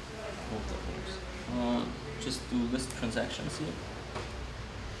 Hope that works. Just do list transactions here.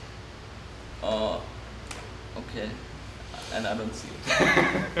 Okay. And I don't see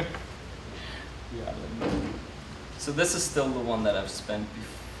it. Yeah, so this is still the one that I've spent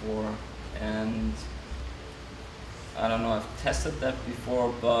before, and I don't know, I've tested that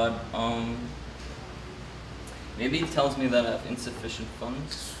before, but maybe it tells me that I have insufficient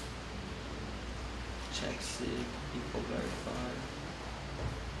funds. Check sig equal verify.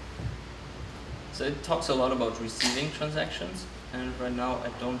 So it talks a lot about receiving transactions, and right now I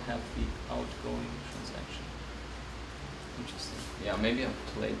don't have the outgoing transaction. Interesting. Yeah, maybe I've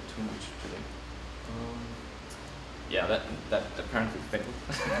played too much today. Yeah, that apparently failed.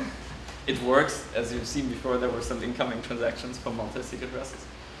 It works. As you've seen before, there were some incoming transactions from multi-sig addresses.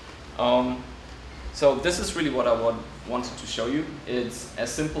 So this is really what I wanted to show you. It's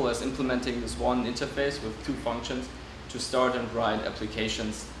as simple as implementing this one interface with two functions to start and write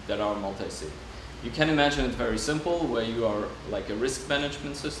applications that are multi-sig. You can imagine it very simple, where you are like a risk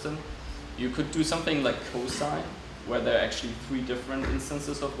management system. You could do something like cosign, where there are actually 3 different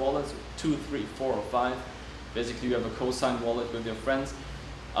instances of wallets, 2, 3, 4, or 5, basically you have a co-signed wallet with your friends.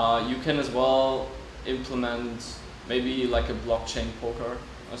 You can as well implement maybe like a blockchain poker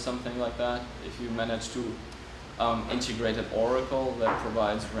or something like that if you manage to integrate an oracle that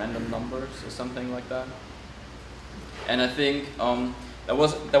provides random numbers or something like that. And I think there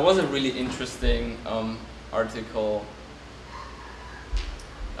was a really interesting article,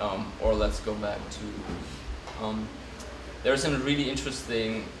 or let's go back to, there's a really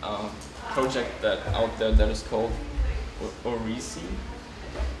interesting project out there that is called Orisi,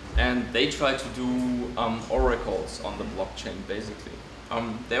 and they try to do oracles on the blockchain basically.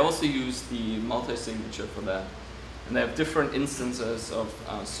 They also use the multi-signature for that, and they have different instances of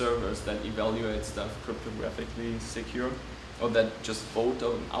servers that evaluate stuff cryptographically secure, or that just vote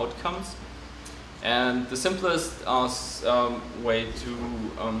on outcomes. And the simplest way to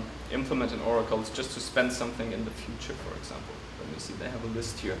implement an oracle is just to spend something in the future, for example. Let me see, they have a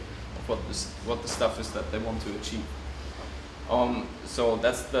list here of what the stuff is that they want to achieve. So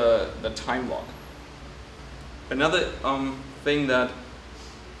that's the time lock. Another thing that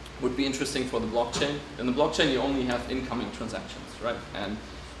would be interesting for the blockchain, in the blockchain you only have incoming transactions, right? And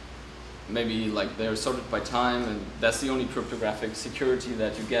maybe like they're sorted by time, and that's the only cryptographic security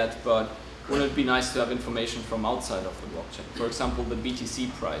that you get, but wouldn't it be nice to have information from outside of the blockchain? For example, the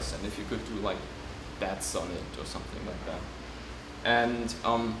BTC price, and if you could do like bets on it or something like that. And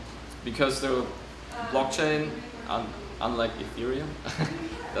because the blockchain, unlike Ethereum,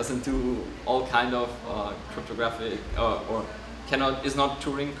 doesn't do all kind of cryptographic or is not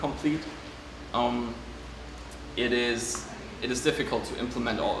Turing complete, it is difficult to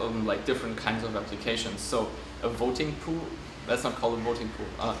implement all like different kinds of applications. So a voting pool, let's not call it voting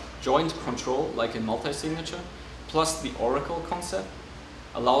pool, joint control like in multi-signature, plus the oracle concept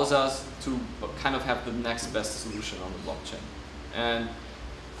allows us to kind of have the next best solution on the blockchain. And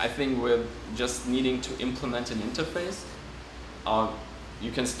I think with just needing to implement an interface,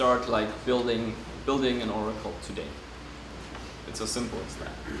 you can start like building an oracle today. It's as simple as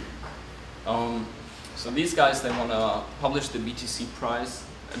that. So these guys, they want to publish the BTC price,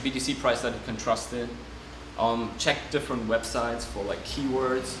 a BTC price that you can trust in. Check different websites for like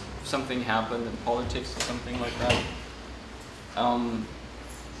keywords, if something happened in politics or something like that.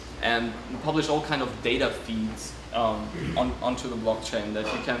 And publish all kind of data feeds onto the blockchain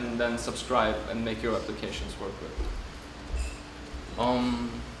that you can then subscribe and make your applications work with.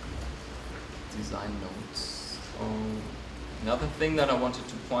 Design notes. Another thing that I wanted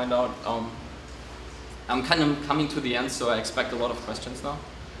to point out, I'm kind of coming to the end, so I expect a lot of questions now.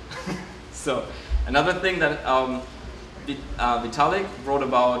 So another thing that Vitalik wrote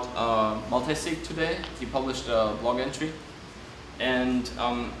about multisig today. He published a blog entry, and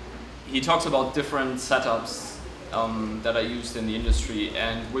he talks about different setups that are used in the industry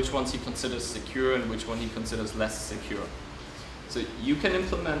and which ones he considers secure and which one he considers less secure. So you can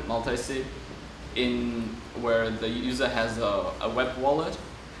implement multisig in where the user has a web wallet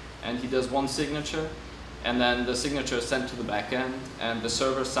and he does one signature, and then the signature is sent to the backend and the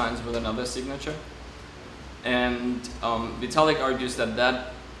server signs with another signature. And Vitalik argues that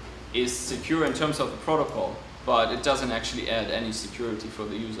that is secure in terms of the protocol, but it doesn't actually add any security for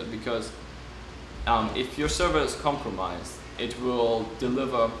the user, because if your server is compromised, it will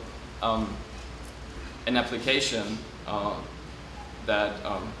deliver an application that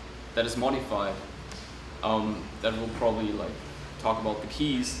is modified, that will probably like talk about the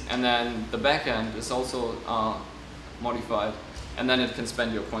keys, and then the backend is also modified, and then it can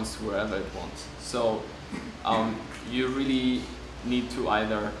spend your coins to wherever it wants. So you really need to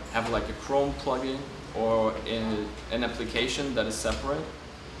either have like a Chrome plugin or an application that is separate.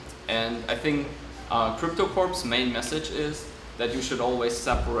 And I think CryptoCorp's main message is that you should always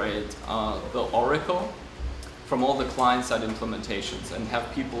separate the Oracle from all the client-side implementations and have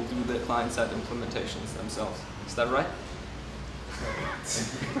people do the client-side implementations themselves. Is that right?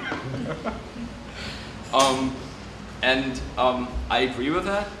 I agree with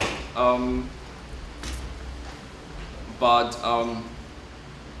that.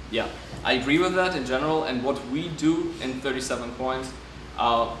 Yeah, I agree with that in general. And what we do in 37Coins,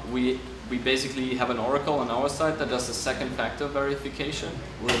 we basically have an Oracle on our side that does a second factor verification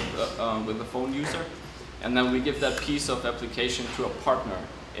with the phone user. And then we give that piece of application to a partner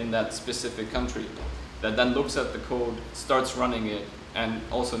in that specific country that then looks at the code, starts running it, and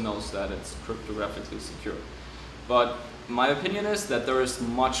also knows that it's cryptographically secure. But my opinion is that there is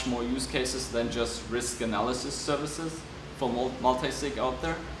much more use cases than just risk analysis services for multisig out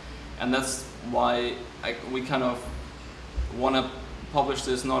there. And that's why we kind of want to publish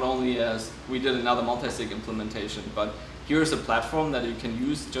this not only as we did another multi-sig implementation, but here's a platform that you can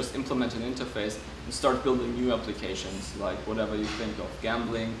use, just implement an interface and start building new applications, like whatever you think of,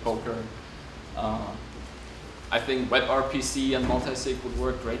 gambling, poker. I think WebRPC and multi-sig would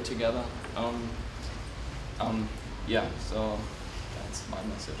work great together. Yeah, so that's my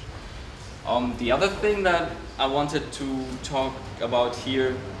message. The other thing that I wanted to talk about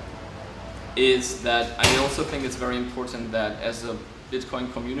here is that I also think it's very important that as a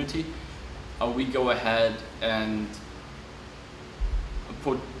Bitcoin community, we go ahead and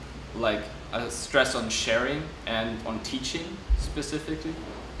put like a stress on sharing and on teaching specifically.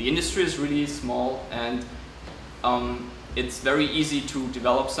 The industry is really small, and it's very easy to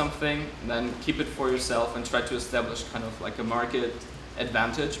develop something, then keep it for yourself and try to establish kind of like a market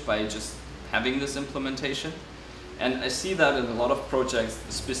advantage by just having this implementation. And I see that in a lot of projects,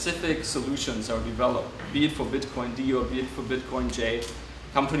 specific solutions are developed, be it for Bitcoinj or be it for Bitcoinj.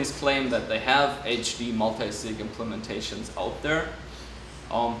 Companies claim that they have HD multi-sig implementations out there,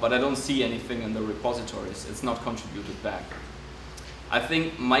 but I don't see anything in the repositories. It's not contributed back. I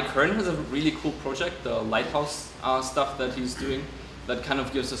think Mike Hearn has a really cool project, the Lighthouse stuff that he's doing, that kind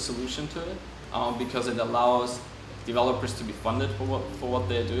of gives a solution to it, because it allows developers to be funded for what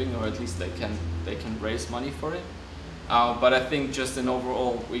they're doing, or at least they can raise money for it. But I think just in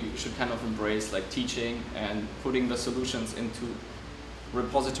overall, we should kind of embrace like teaching and putting the solutions into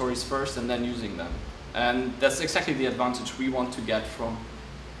repositories first and then using them. And that's exactly the advantage we want to get from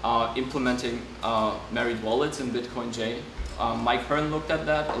implementing married wallets in Bitcoinj. Mike Hearn looked at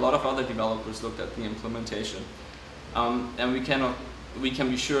that. A lot of other developers looked at the implementation. And we can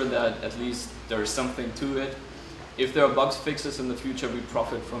be sure that at least there is something to it. If there are bugs fixes in the future, we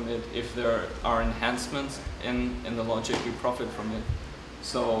profit from it. If there are enhancements in the logic, we profit from it.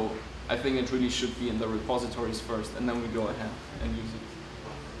 So I think it really should be in the repositories first, and then we go ahead and use it.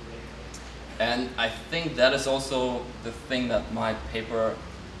 And I think that is also the thing that my paper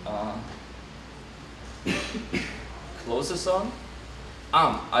closes on.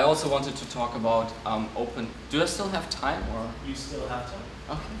 I also wanted to talk about open. Do I still have time, or? You still have time.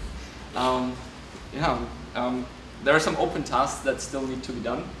 Okay. Yeah. There are some open tasks that still need to be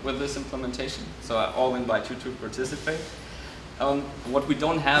done with this implementation, so I all invite you to participate. What we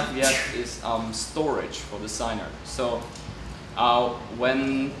don't have yet is storage for the signer. So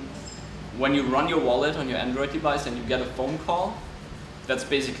when you run your wallet on your Android device and you get a phone call, that's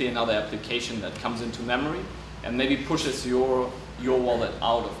basically another application that comes into memory and maybe pushes your wallet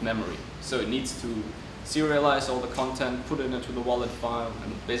out of memory. So it needs to serialize all the content, put it into the wallet file,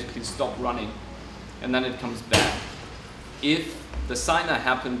 and basically stop running. And then it comes back. If the signer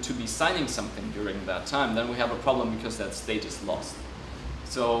happened to be signing something during that time, then we have a problem because that state is lost.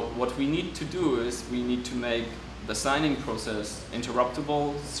 So what we need to do is we need to make the signing process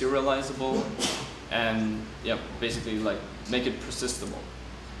interruptible, serializable, and yeah, basically like make it persistible.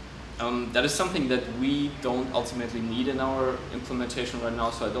 That is something that we don't ultimately need in our implementation right now,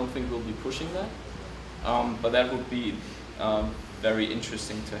 so I don't think we'll be pushing that. But that would be very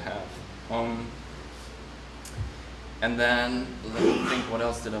interesting to have. And then, let me think, what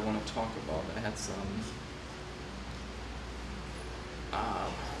else did I want to talk about? I had some...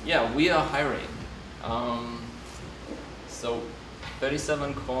 yeah, we are hiring. So,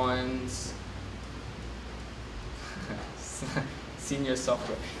 37Coins, senior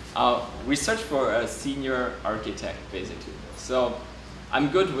software. We search for a senior architect, basically. So, I'm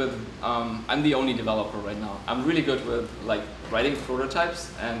good with, I'm the only developer right now. I'm really good with like writing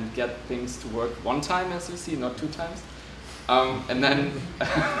prototypes and get things to work one time, as you see, not 2 times. And then,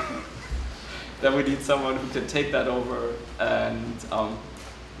 then we need someone who can take that over and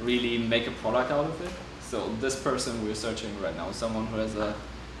really make a product out of it. So this person we're searching right now, someone who has a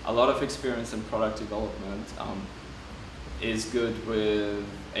lot of experience in product development, is good with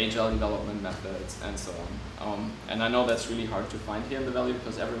agile development methods and so on. And I know that's really hard to find here in the Valley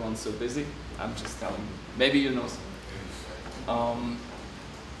because everyone's so busy. I'm just telling you. Maybe you know some.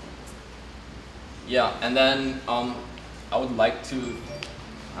 Yeah, and then I would like to,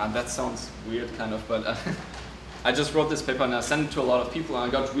 that sounds weird kind of, but I just wrote this paper and I sent it to a lot of people and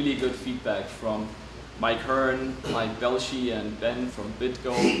I got really good feedback from Mike Hearn, Mike Belshi, and Ben from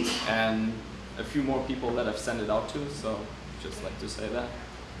BitGo, and a few more people that I've sent it out to, so just like to say that.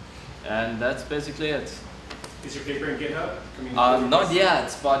 And that's basically it. Is your paper in GitHub? Not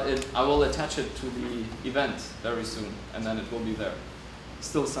yet, but I will attach it to the event very soon, and then it will be there.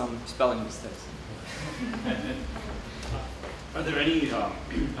 Still some spelling mistakes. Are there any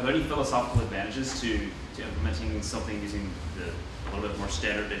philosophical advantages to implementing something using a little bit more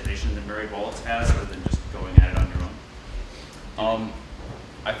standardization than married wallets has, rather than just going at it on your own?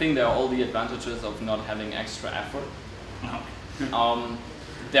 I think there are all the advantages of not having extra effort.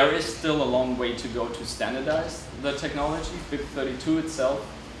 There is still a long way to go to standardize the technology. BIP32 itself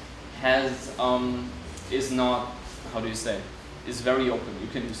has is not, how do you say, is very open. You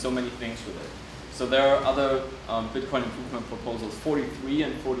can do so many things with it. So there are other Bitcoin improvement proposals, 43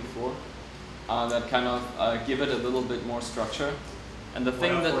 and 44, that kind of give it a little bit more structure. And the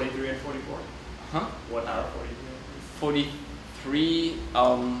thing that 43 and 44. Huh? What are 43 and 43,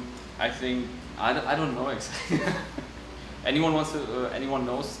 I think, I don't know exactly. Anyone knows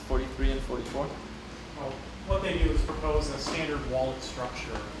 43 and 44? Well, what they do is propose a standard wallet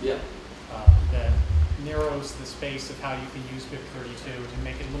structure Yeah. that narrows the space of how you can use BIP32 to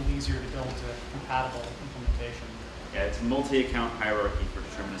make it a little easier to build a compatible implementation. Yeah, it's a multi-account hierarchy for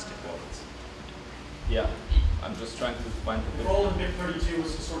deterministic wallets. Yeah. I'm just trying to find The goal in BIP32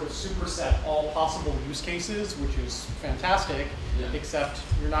 is to sort of superset all possible use cases, which is fantastic, Yeah. except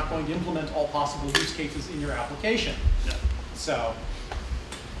you're not going to implement all possible use cases in your application. Yeah. So,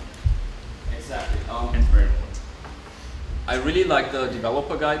 Exactly. Hence variables. I really like the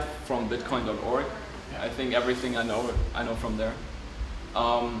developer guide from bitcoin.org. I think everything I know from there.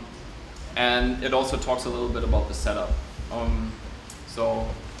 And it also talks a little bit about the setup. So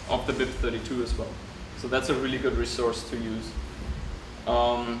of the BIP32 as well. So that's a really good resource to use.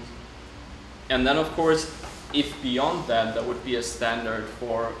 And then of course, if beyond that, there would be a standard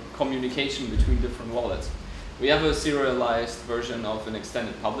for communication between different wallets. We have a serialized version of an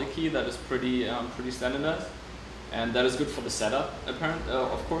extended public key that is pretty standardized, and that is good for the setup,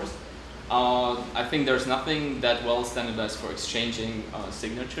 of course. I think there's nothing that well standardized for exchanging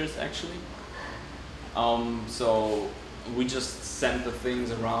signatures, actually. So we just send the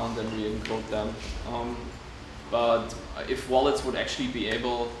things around and we encode them. But if wallets would actually be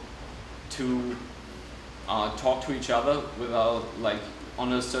able to talk to each other without, like,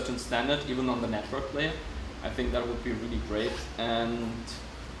 on a certain standard, even on the network layer, I think that would be really great. And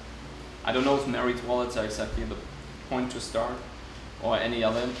I don't know if married wallets are exactly the point to start, or any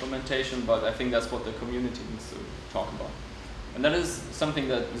other implementation, but I think that's what the community needs to talk about. And that is something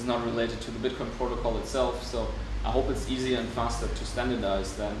that is not related to the Bitcoin protocol itself, so I hope it's easier and faster to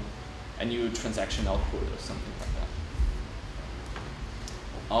standardize than a new transaction output or something like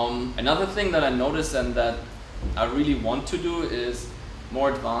that. Another thing that I noticed and that I really want to do is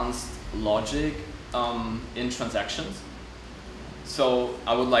more advanced logic in transactions. So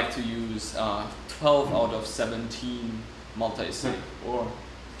I would like to use 12 out of 17 multi-sig, or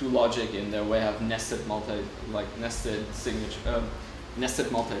do logic in there where I have nested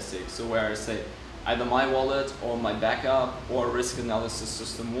nested multi-sig. So where I say either my wallet or my backup or risk analysis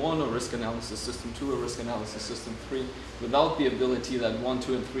system 1 or risk analysis system 2 or risk analysis system 3, without the ability that 1,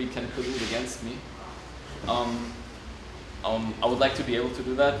 2, and 3 can collude against me. I would like to be able to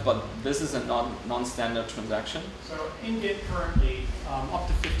do that, but this is a non-standard transaction. So in Git currently, up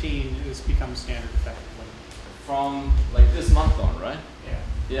to 15 has become standard effectively. From like this month on, right?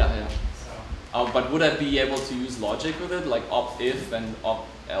 Yeah. Yeah. So. But would I be able to use logic with it, like op-if and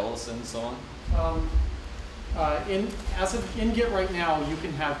op-else and so on? In Git right now, you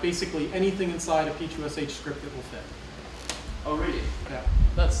can have basically anything inside a P2SH script that will fit. Oh, really? Yeah.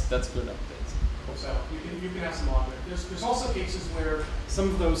 That's good updates. So you can have some logic. There's also cases where some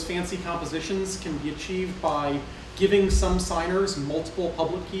of those fancy compositions can be achieved by giving some signers multiple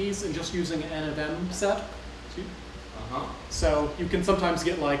public keys and just using an N of M set. So you can sometimes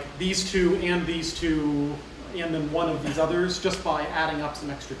get like these two and then one of these others just by adding up some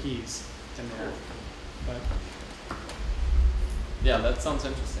extra keys in there. But yeah, that sounds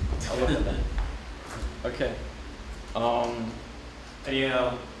interesting. I'll look at that. Okay. Any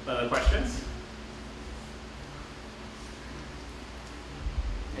other questions?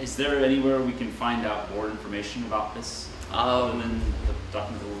 Is there anywhere we can find out more information about this other than the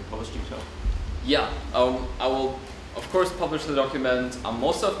document that will be published yourself? Yeah, I will, of course, publish the document.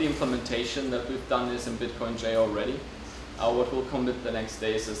 Most of the implementation that we've done is in Bitcoinj already. What will come with the next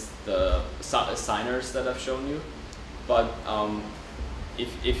days is the signers that I've shown you. But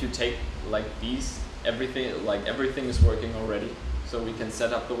if you take like these, everything is working already. So we can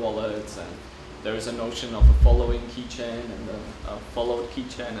set up the wallets, and there is a notion of a following keychain and a followed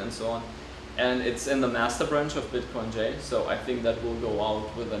keychain and so on. And it's in the master branch of Bitcoinj, so I think that will go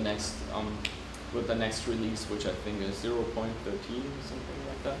out with the next release, which I think is 0.13 or something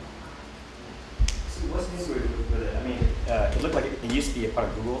like that. So what's new with it? I mean, it looked like it used to be a part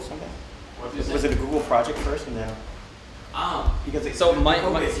of Google or something. Was it a Google project first, and then? Because it, so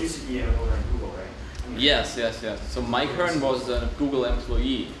it used to be over in Google, right? I mean, yes. So Mike Hearn was a Google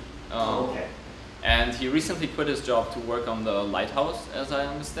employee. okay. And he recently quit his job to work on the lighthouse, as I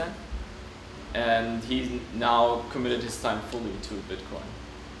understand. And he's now committed his time fully to Bitcoin.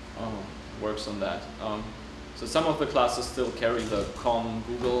 Works on that. So some of the classes still carry the com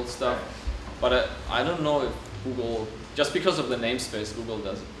Google stuff, but I don't know if Google, just because of the namespace, Google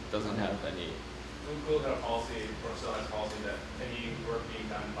doesn't have any. Google had a policy, or still has a policy, that any work being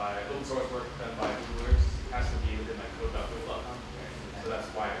done by, open source work done by Googlers has to be within like code.google.com. So that's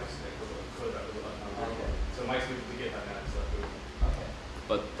why it was like code.google.com. Okay. So my students we get that kind of stuff. Okay.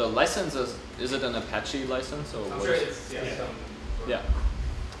 But the license is it an Apache license or I'm what sure is it? it's some sort of- Yeah.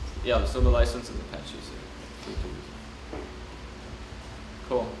 Yeah, so the license is Apache. So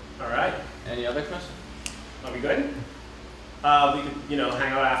cool. All right. Any other questions? Are we good? We could,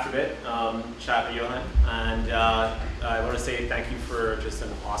 hang out after a bit, chat with Johann, and I want to say thank you for just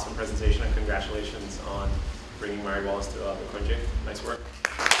an awesome presentation and congratulations on bringing Mary Wallace to Bitcoinj. Nice work.